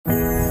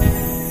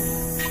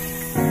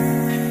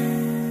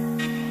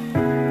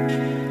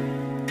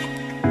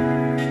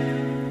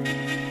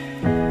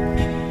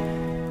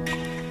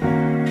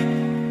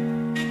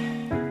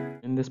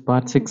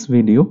part 6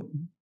 video,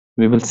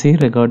 we will see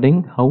regarding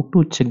how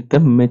to check the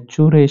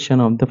maturation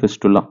of the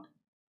fistula.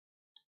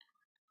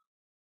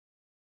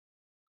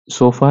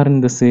 So far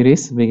in the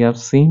series, we have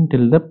seen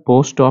till the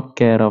post-op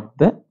care of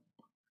the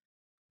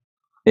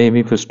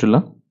AV fistula.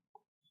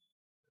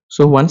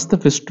 So once the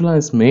fistula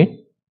is made,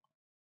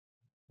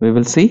 we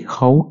will see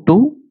how to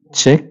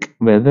check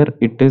whether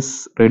it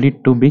is ready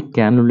to be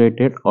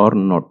cannulated or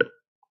not.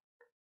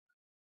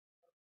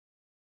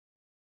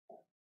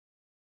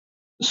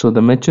 So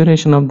the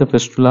maturation of the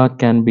fistula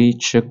can be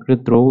checked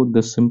through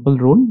the simple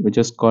rule, which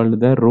is called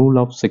the rule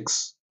of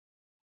 6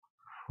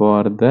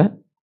 for the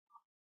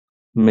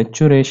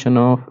maturation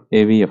of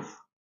AVF.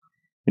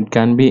 It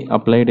can be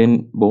applied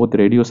in both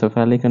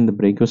radiocephalic and the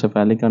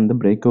brachiocephalic and the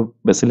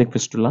brachiobasilic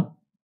fistula.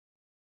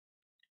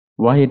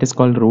 Why it is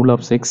called rule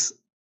of 6?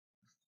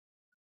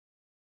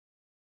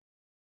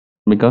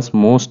 Because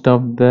most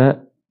of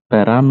the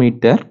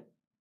parameter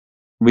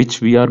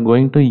which we are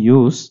going to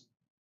use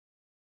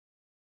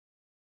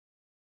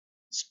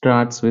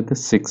starts with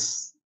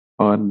 6,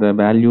 or the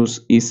values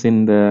is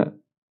in the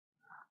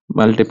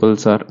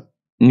multiples or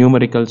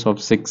numericals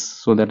of 6.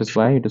 So that is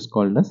why it is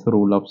called as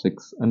rule of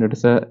 6, and it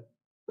is a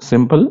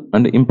simple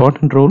and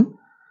important rule,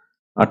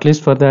 at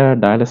least for the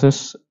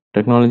dialysis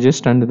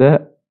technologist and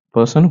the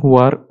person who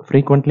are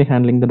frequently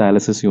handling the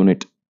dialysis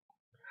unit,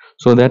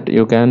 so that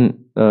you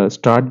can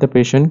start the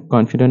patient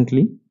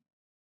confidently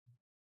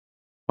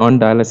on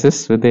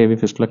dialysis with the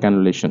AV fistula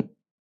cannulation.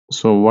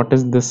 So what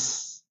is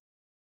this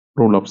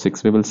rule of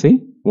 6? We will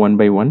see one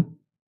by one.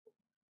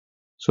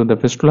 So the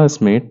fistula is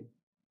made,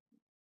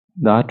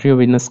 the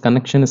arteriovenous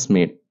connection is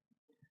made.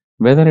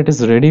 Whether it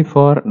is ready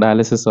for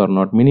dialysis or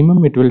not,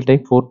 minimum it will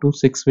take 4 to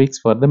 6 weeks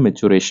for the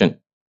maturation.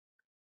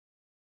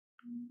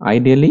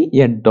 Ideally,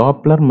 a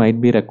Doppler might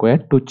be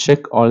required to check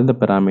all the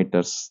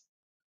parameters.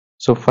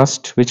 So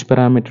first, which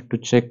parameter to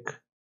check?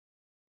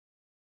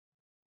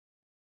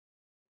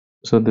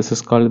 So this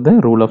is called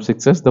the rule of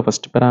 6s. The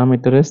first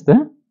parameter is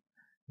the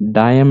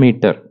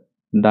diameter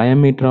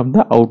of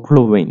the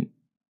outflow vein.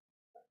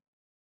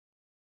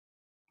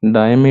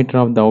 Diameter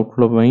of the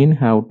outflow vein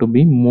have to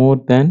be more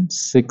than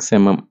 6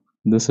 mm.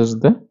 This is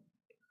the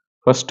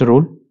first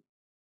rule.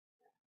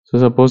 So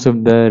suppose if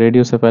the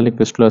radiocephalic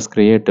fistula is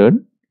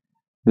created,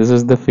 this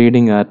is the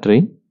feeding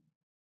artery,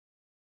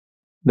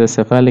 the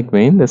cephalic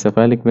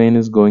vein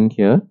is going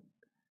here.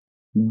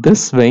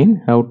 This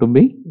vein have to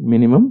be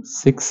minimum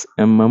 6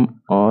 mm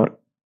or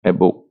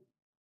above.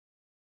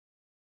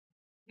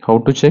 How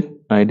to check?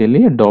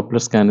 Ideally, a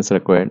Doppler scan is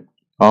required,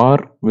 or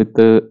with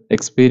the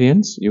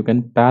experience you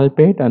can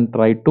palpate and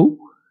try to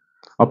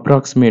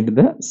approximate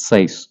the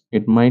size.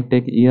 It might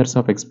take years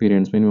of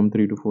experience, minimum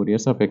 3 to 4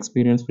 years of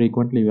experience.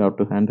 Frequently you have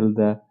to handle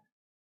the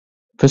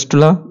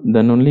fistula,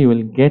 then only you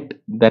will get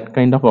that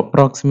kind of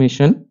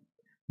approximation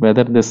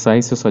whether the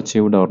size is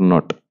achieved or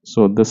not.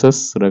 So this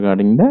is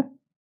regarding the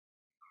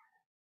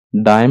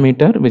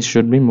diameter, which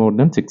should be more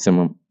than 6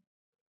 mm.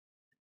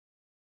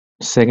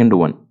 Second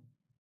one,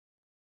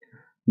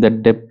 the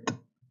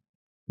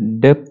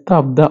depth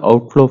of the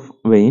outflow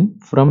vein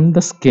from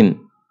the skin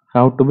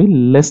have to be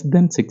less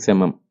than 6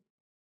 mm.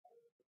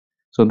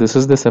 So this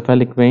is the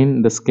cephalic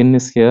vein, the skin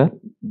is here,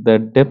 the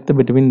depth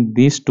between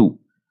these two,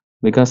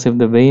 because if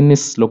the vein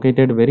is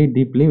located very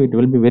deeply, it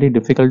will be very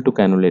difficult to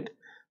cannulate.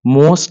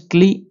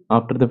 Mostly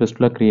after the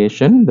fistula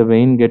creation, the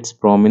vein gets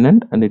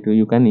prominent and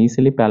you can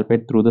easily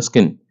palpate through the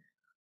skin,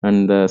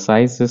 and the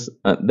size is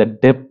the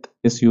depth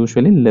is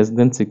usually less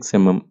than 6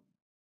 mm.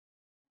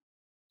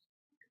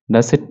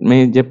 Does it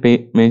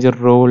major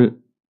role?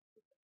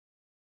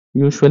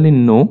 Usually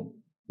no,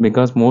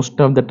 because most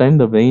of the time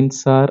the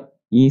veins are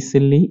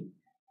easily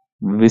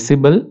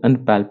visible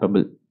and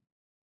palpable.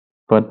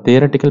 For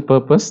theoretical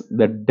purpose,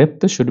 the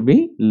depth should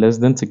be less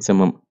than 6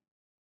 mm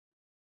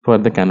for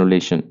the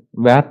cannulation.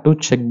 Where to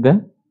check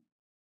the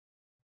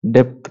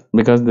depth?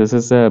 Because this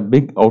is a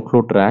big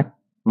outflow tract.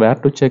 Where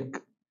to check?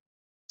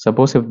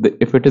 Suppose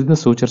if it is the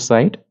suture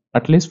site,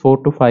 at least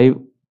 4 to 5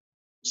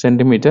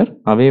 centimeter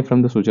away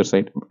from the suture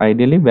site.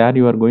 Ideally, where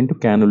you are going to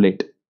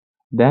cannulate,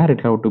 there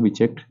it have to be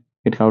checked.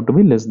 It have to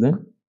be less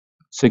than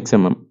 6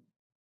 mm.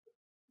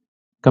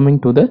 Coming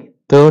to the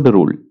third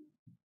rule,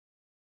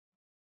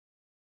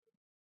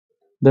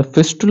 the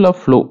fistula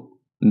flow,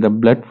 the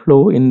blood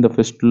flow in the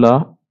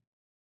fistula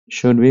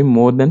should be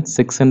more than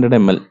 600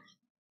 ml.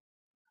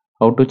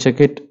 How to check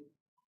it?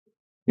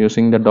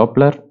 Using the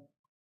Doppler.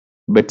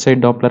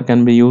 Bedside Doppler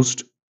can be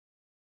used.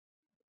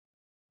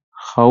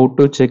 How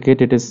to check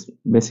it? It is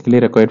basically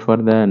required for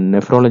the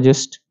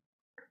nephrologist.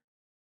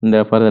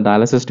 And for the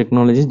dialysis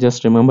technology,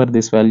 just remember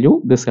this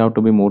value. This have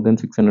to be more than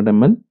 600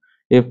 ml.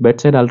 If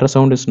bedside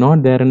ultrasound is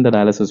not there in the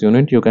dialysis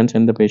unit, you can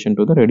send the patient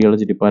to the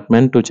radiology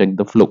department to check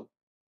the flow.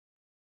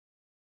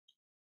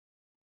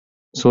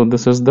 So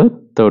this is the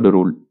third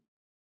rule.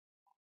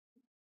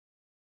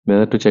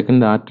 Whether to check in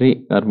the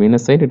artery or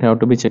venous side, it have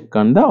to be checked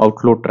on the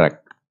outflow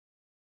tract.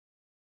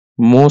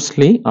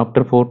 Mostly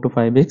after 4 to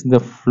 5 weeks, the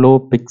flow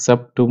picks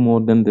up to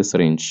more than this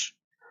range.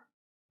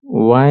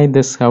 Why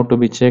this have to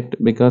be checked?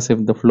 Because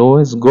if the flow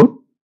is good,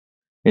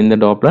 in the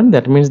Doppler.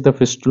 That means the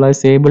fistula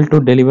is able to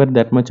deliver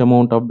that much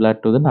amount of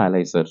blood to the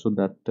dialyzer. So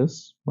that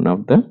is one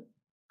of the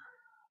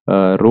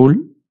rule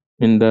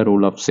in the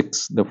rule of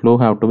 6. The flow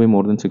have to be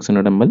more than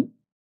 600 ml.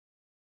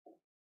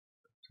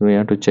 So we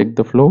have to check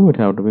the flow, it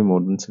have to be more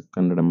than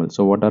 600 ml.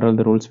 So what are all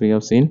the rules we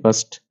have seen?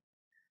 First,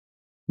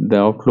 the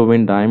outflow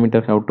vein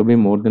diameter have to be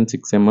more than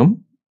 6 mm.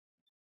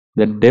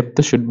 The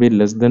depth should be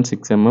less than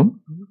 6 mm.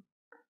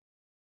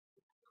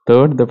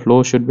 Third, the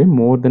flow should be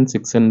more than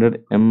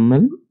 600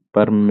 ml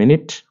per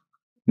minute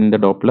in the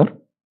Doppler.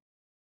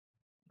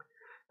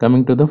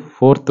 Coming to the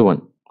fourth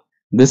one,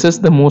 this is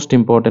the most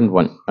important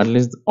one. At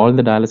least all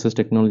the dialysis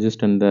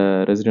technologists and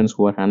the residents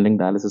who are handling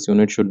dialysis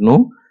unit should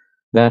know.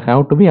 There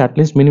have to be at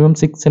least minimum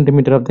 6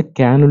 centimeter of the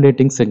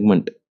cannulating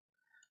segment.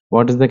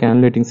 What is the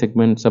cannulating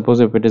segment?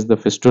 Suppose if it is the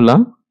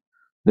fistula,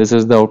 this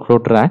is the outflow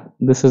tract,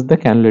 this is the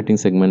cannulating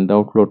segment, the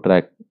outflow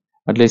tract.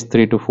 At least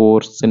 3 to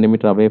 4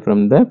 centimeter away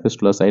from the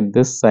fistula side.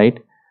 This side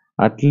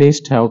at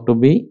least have to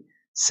be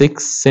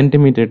 6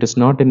 centimeter. It is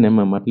not in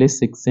mm. At least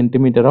 6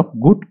 centimeter of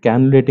good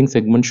cannulating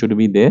segment should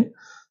be there,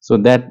 so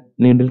that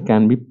needle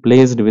can be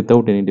placed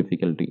without any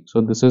difficulty.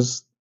 So this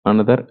is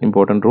another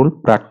important rule,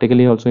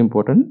 practically also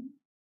important,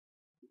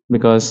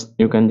 because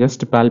you can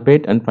just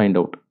palpate and find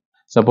out.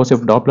 Suppose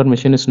if Doppler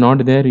machine is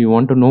not there, you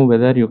want to know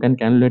whether you can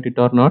cannulate it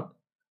or not,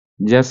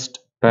 just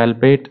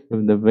palpate.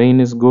 If the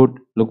vein is good,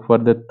 look for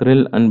the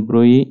thrill and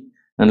bruit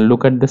and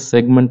look at the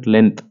segment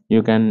length.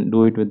 You can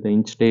do it with the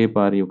inch tape,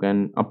 or you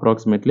can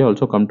approximately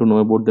also come to know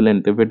about the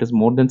length. If it is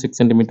more than 6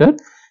 centimeter,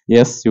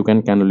 yes, you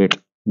can cannulate.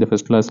 The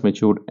fistula is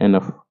matured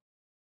enough.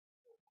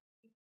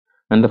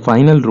 And the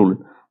final rule,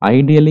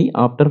 ideally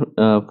after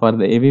for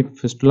the AV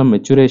fistula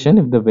maturation,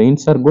 if the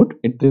veins are good,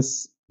 it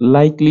is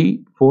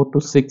likely 4 to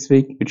 6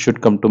 weeks it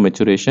should come to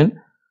maturation.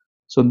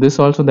 So this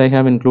also they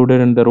have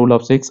included in the rule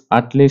of 6.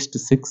 At least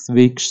 6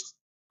 weeks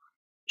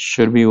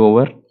should be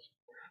over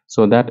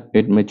so that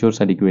it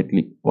matures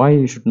adequately. Why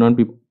it should not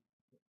be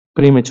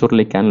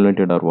prematurely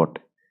cannulated or what?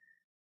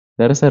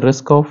 There is a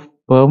risk of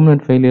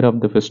permanent failure of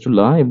the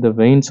fistula if the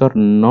veins are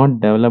not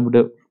developed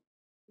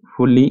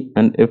fully,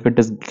 and if it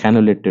is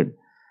cannulated,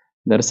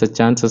 there is a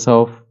chances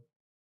of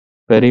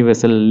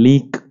perivessel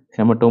leak,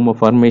 hematoma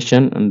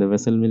formation, and the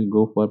vessel will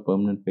go for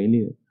permanent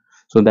failure.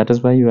 So that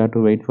is why you have to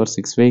wait for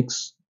 6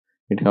 weeks.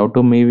 It have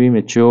to maybe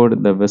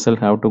matured, the vessel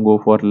have to go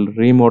for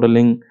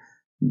remodeling,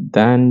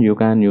 then you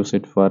can use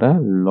it for a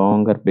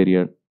longer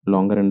period,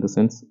 longer in the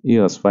sense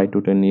years, 5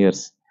 to 10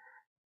 years.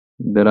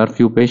 There are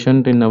few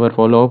patients in our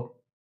follow-up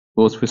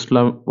whose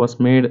fistula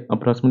was made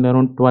approximately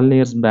around 12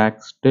 years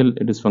back, still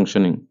it is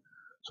functioning.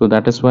 So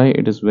that is why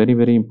it is very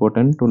very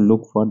important to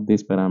look for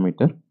this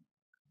parameter.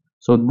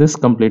 So this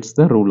completes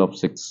the rule of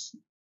 6.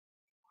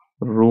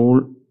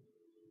 Rule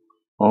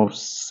of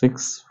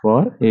 6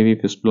 for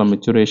AV fistula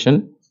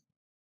maturation,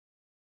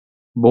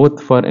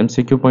 both for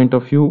MCQ point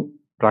of view,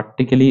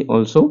 practically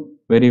also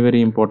very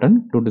very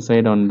important to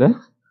decide on the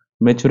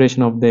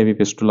maturation of the AV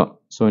fistula.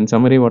 So in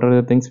summary, what are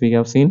the things we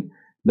have seen?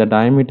 The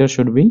diameter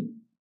should be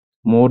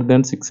more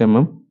than 6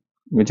 mm,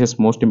 which is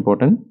most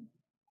important.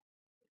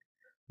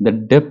 The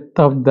depth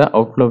of the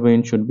outflow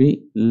vein should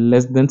be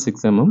less than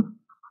 6 mm.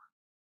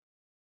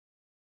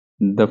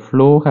 The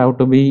flow have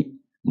to be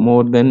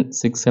more than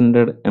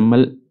 600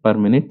 ml per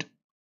minute.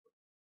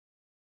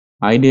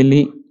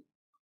 Ideally,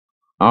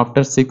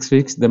 after 6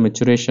 weeks, the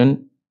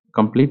maturation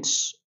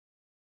completes.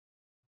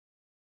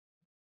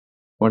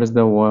 What is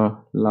the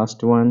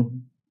last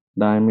one?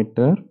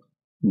 Diameter,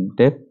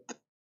 depth,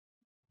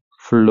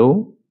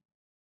 flow.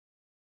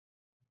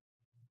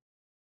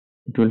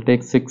 It will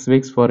take 6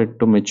 weeks for it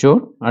to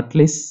mature. At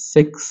least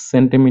 6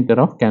 centimeter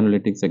of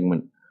cannulating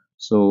segment.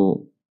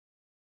 So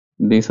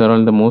these are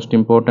all the most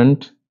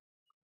important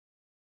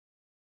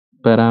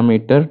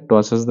parameter to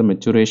assess the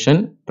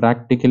maturation.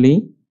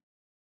 Practically,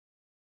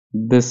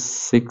 this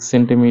 6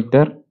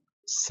 centimeter,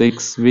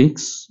 6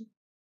 weeks,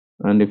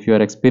 and if you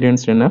are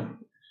experienced enough,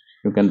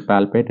 you can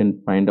palpate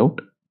and find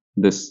out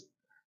this.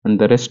 And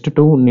the rest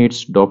too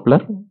needs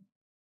Doppler.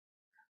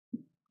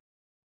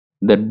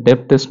 The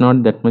depth is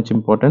not that much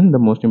important. The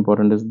most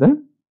important is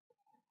the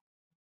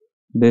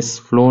this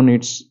flow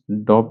needs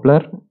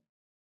Doppler.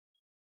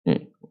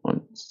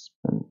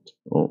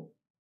 Oh,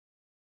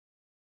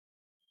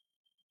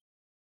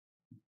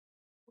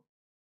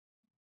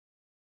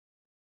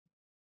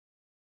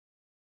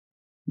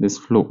 this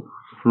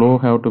flow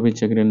have to be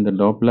checked in the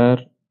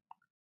Doppler.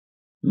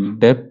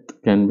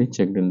 Depth can be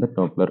checked in the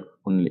Doppler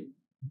only.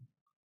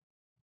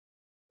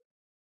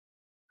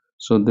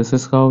 So this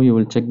is how you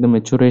will check the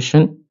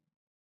maturation.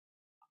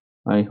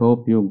 I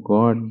hope you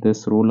got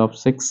this rule of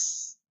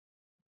 6.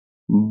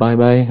 Bye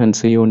bye and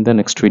see you in the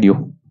next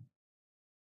video.